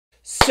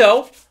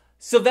So,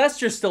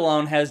 Sylvester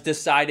Stallone has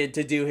decided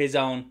to do his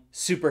own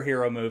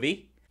superhero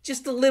movie.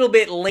 Just a little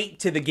bit late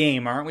to the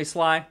game, aren't we,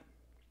 Sly?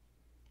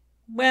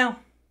 Well,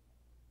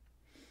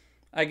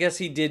 I guess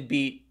he did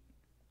beat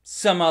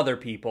some other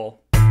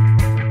people.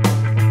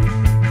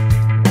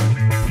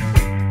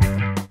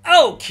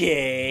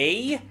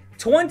 Okay,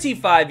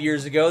 25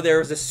 years ago there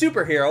was a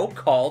superhero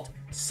called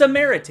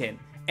Samaritan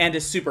and a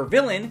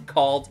supervillain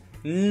called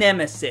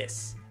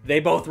Nemesis. They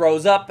both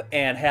rose up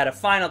and had a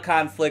final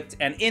conflict,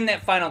 and in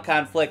that final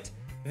conflict,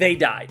 they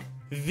died.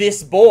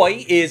 This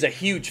boy is a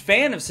huge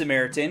fan of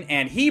Samaritan,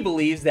 and he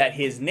believes that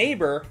his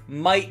neighbor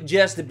might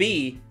just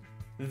be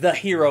the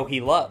hero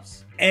he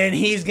loves. And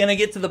he's gonna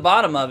get to the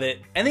bottom of it,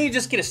 and then you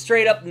just get a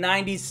straight up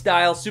 90s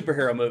style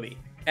superhero movie.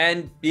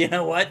 And you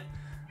know what?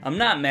 I'm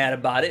not mad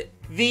about it.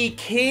 The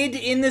kid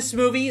in this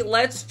movie,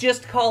 let's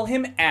just call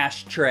him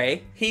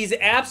Ashtray. He's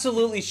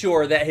absolutely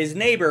sure that his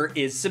neighbor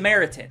is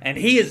Samaritan, and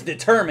he is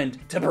determined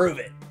to prove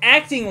it.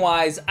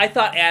 Acting-wise, I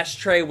thought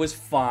Ashtray was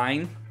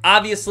fine.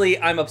 Obviously,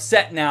 I'm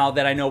upset now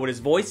that I know what his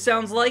voice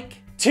sounds like.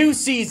 2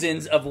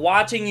 seasons of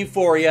watching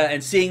Euphoria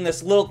and seeing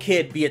this little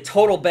kid be a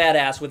total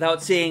badass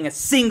without saying a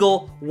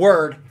single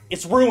word.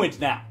 It's ruined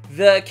now.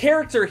 The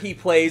character he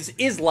plays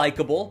is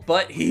likable,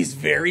 but he's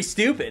very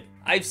stupid.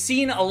 I've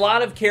seen a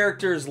lot of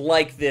characters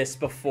like this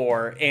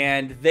before,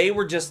 and they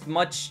were just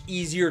much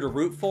easier to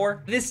root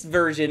for. This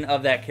version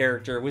of that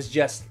character was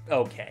just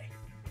okay.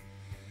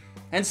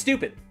 And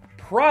stupid.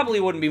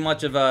 Probably wouldn't be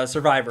much of a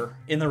survivor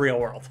in the real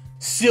world.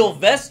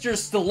 Sylvester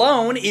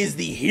Stallone is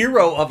the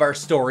hero of our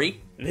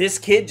story. This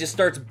kid just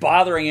starts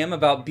bothering him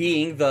about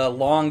being the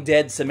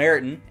long-dead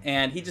Samaritan,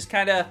 and he just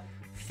kind of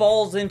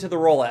falls into the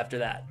role after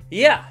that.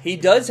 Yeah, he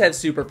does have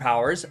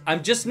superpowers.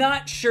 I'm just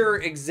not sure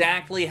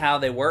exactly how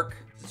they work.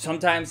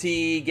 Sometimes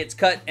he gets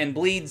cut and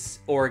bleeds,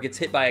 or gets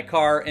hit by a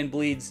car and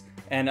bleeds,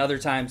 and other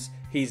times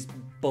he's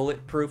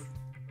bulletproof.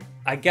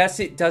 I guess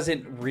it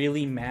doesn't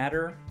really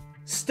matter.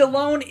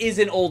 Stallone is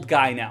an old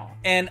guy now,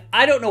 and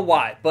I don't know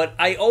why, but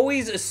I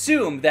always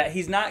assume that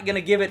he's not gonna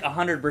give it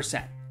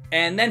 100%.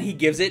 And then he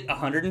gives it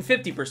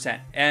 150%,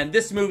 and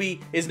this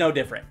movie is no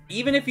different.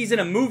 Even if he's in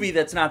a movie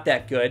that's not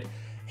that good,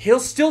 he'll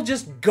still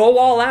just go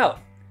all out,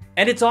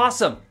 and it's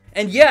awesome.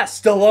 And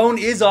yes, Stallone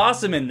is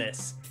awesome in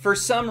this. For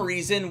some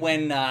reason,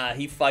 when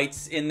he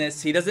fights in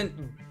this, he doesn't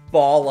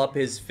ball up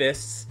his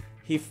fists.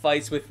 He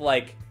fights with,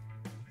 like,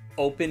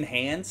 open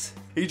hands.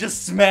 He's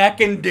just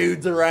smacking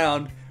dudes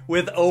around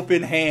with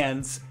open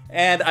hands.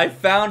 And I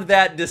found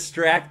that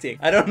distracting.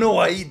 I don't know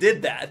why he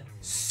did that.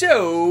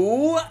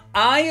 So,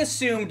 I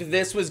assumed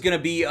this was gonna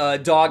be a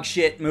dog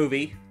shit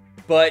movie,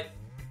 but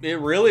it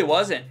really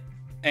wasn't.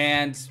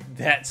 And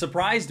that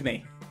surprised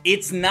me.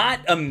 It's not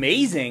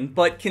amazing,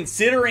 but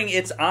considering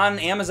it's on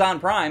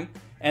Amazon Prime,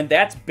 and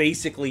that's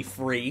basically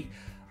free,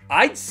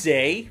 I'd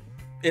say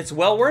it's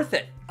well worth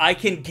it. I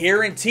can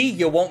guarantee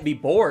you won't be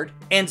bored,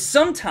 and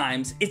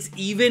sometimes it's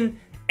even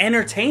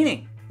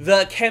entertaining.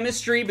 The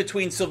chemistry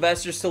between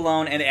Sylvester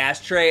Stallone and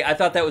Ashtray, I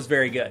thought that was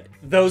very good.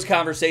 Those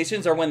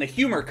conversations are when the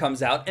humor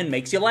comes out and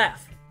makes you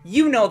laugh.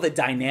 You know the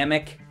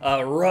dynamic,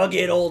 a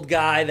rugged old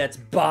guy that's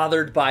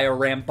bothered by a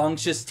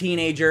rambunctious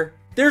teenager.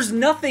 There's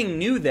nothing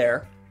new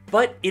there,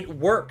 but it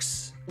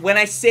works. When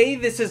I say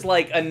this is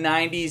like a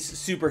 90s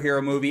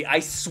superhero movie, I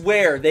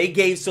swear they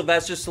gave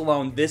Sylvester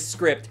Stallone this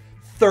script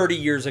 30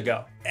 years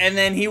ago. And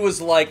then he was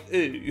like,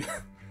 hey,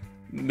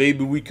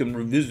 maybe we can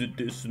revisit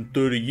this in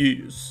 30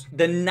 years.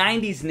 The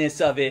 90s-ness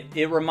of it,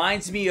 it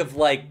reminds me of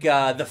like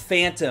The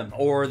Phantom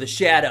or The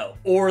Shadow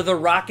or The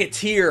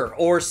Rocketeer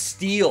or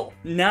Steel.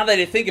 Now that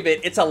I think of it,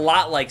 it's a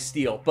lot like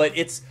Steel, but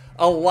it's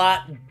a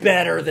lot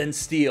better than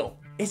Steel.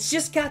 It's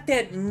just got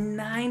that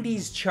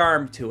 90s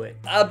charm to it.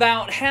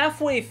 About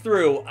halfway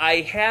through,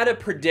 I had a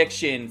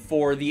prediction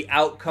for the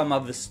outcome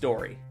of the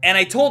story. And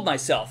I told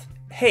myself,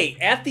 hey,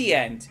 at the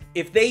end,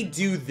 if they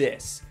do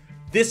this,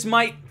 this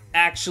might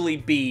actually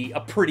be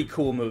a pretty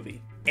cool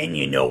movie. And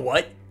you know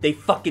what? They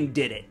fucking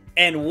did it.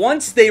 And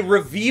once they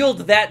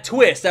revealed that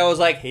twist, I was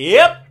like,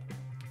 yep,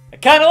 I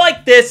kinda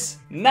like this.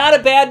 Not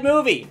a bad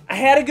movie. I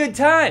had a good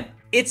time.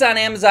 It's on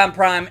Amazon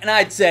Prime, and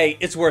I'd say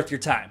it's worth your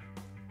time.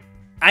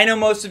 I know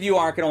most of you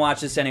aren't going to watch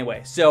this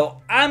anyway,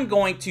 so I'm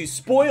going to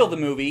spoil the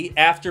movie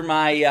after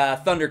my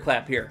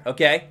thunderclap here,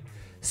 okay?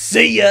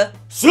 See ya!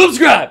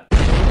 Subscribe!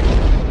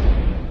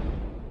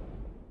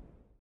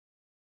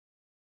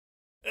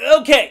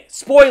 Okay,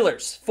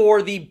 spoilers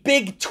for the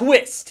big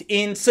twist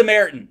in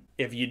Samaritan.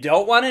 If you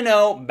don't want to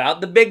know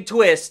about the big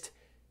twist,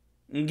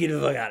 get the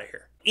fuck out of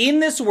here. In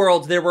this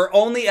world, there were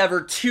only ever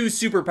 2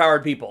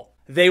 superpowered people.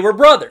 They were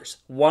brothers.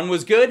 One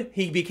was good,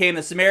 he became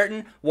the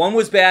Samaritan. One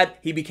was bad,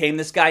 he became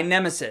this guy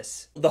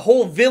Nemesis. The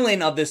whole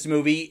villain of this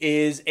movie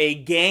is a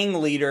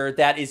gang leader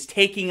that is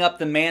taking up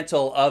the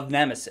mantle of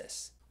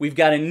Nemesis. We've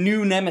got a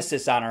new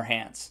Nemesis on our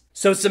hands.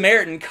 So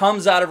Samaritan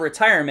comes out of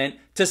retirement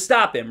to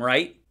stop him,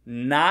 right?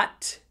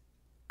 Not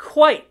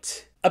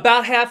quite.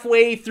 About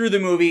halfway through the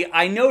movie,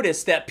 I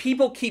noticed that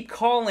people keep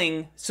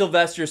calling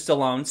Sylvester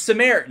Stallone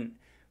Samaritan.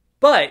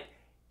 But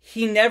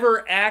he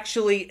never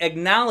actually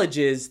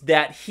acknowledges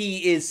that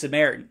he is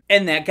Samaritan.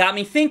 And that got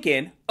me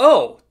thinking,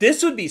 oh,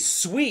 this would be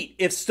sweet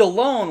if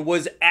Stallone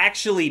was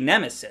actually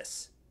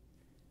Nemesis.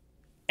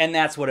 And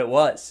that's what it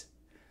was.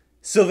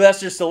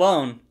 Sylvester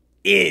Stallone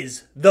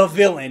is the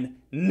villain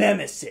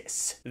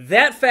Nemesis.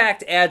 That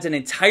fact adds an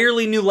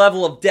entirely new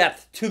level of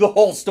depth to the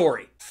whole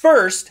story.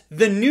 First,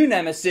 the new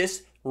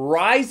Nemesis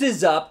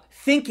rises up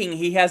thinking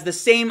he has the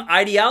same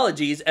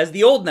ideologies as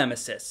the old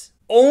Nemesis,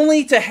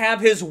 only to have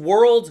his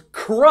world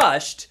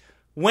crushed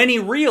when he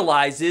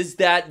realizes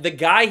that the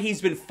guy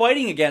he's been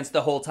fighting against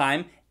the whole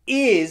time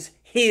is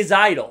his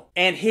idol,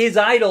 and his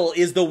idol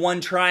is the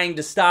one trying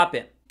to stop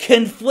him.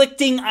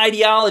 Conflicting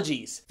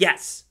ideologies.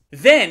 Yes.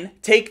 Then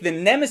take the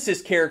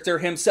Nemesis character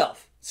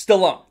himself,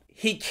 Stallone.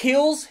 He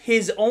kills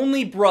his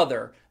only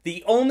brother,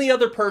 the only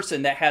other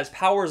person that has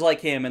powers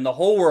like him in the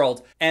whole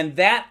world, and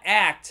that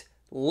act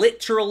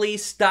literally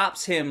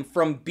stops him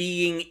from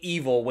being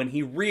evil when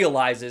he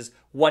realizes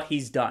what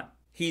he's done.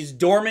 He's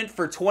dormant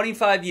for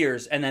 25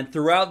 years, and then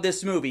throughout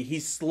this movie, he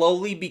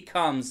slowly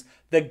becomes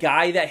the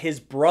guy that his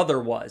brother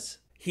was.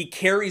 He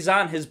carries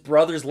on his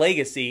brother's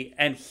legacy,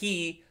 and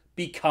he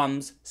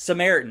becomes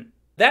Samaritan.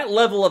 That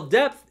level of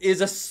depth is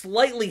a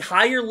slightly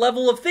higher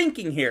level of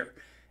thinking here.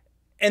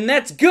 And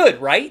that's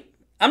good, right?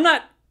 I'm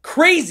not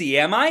crazy,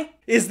 am I?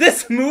 Is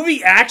this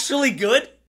movie actually good?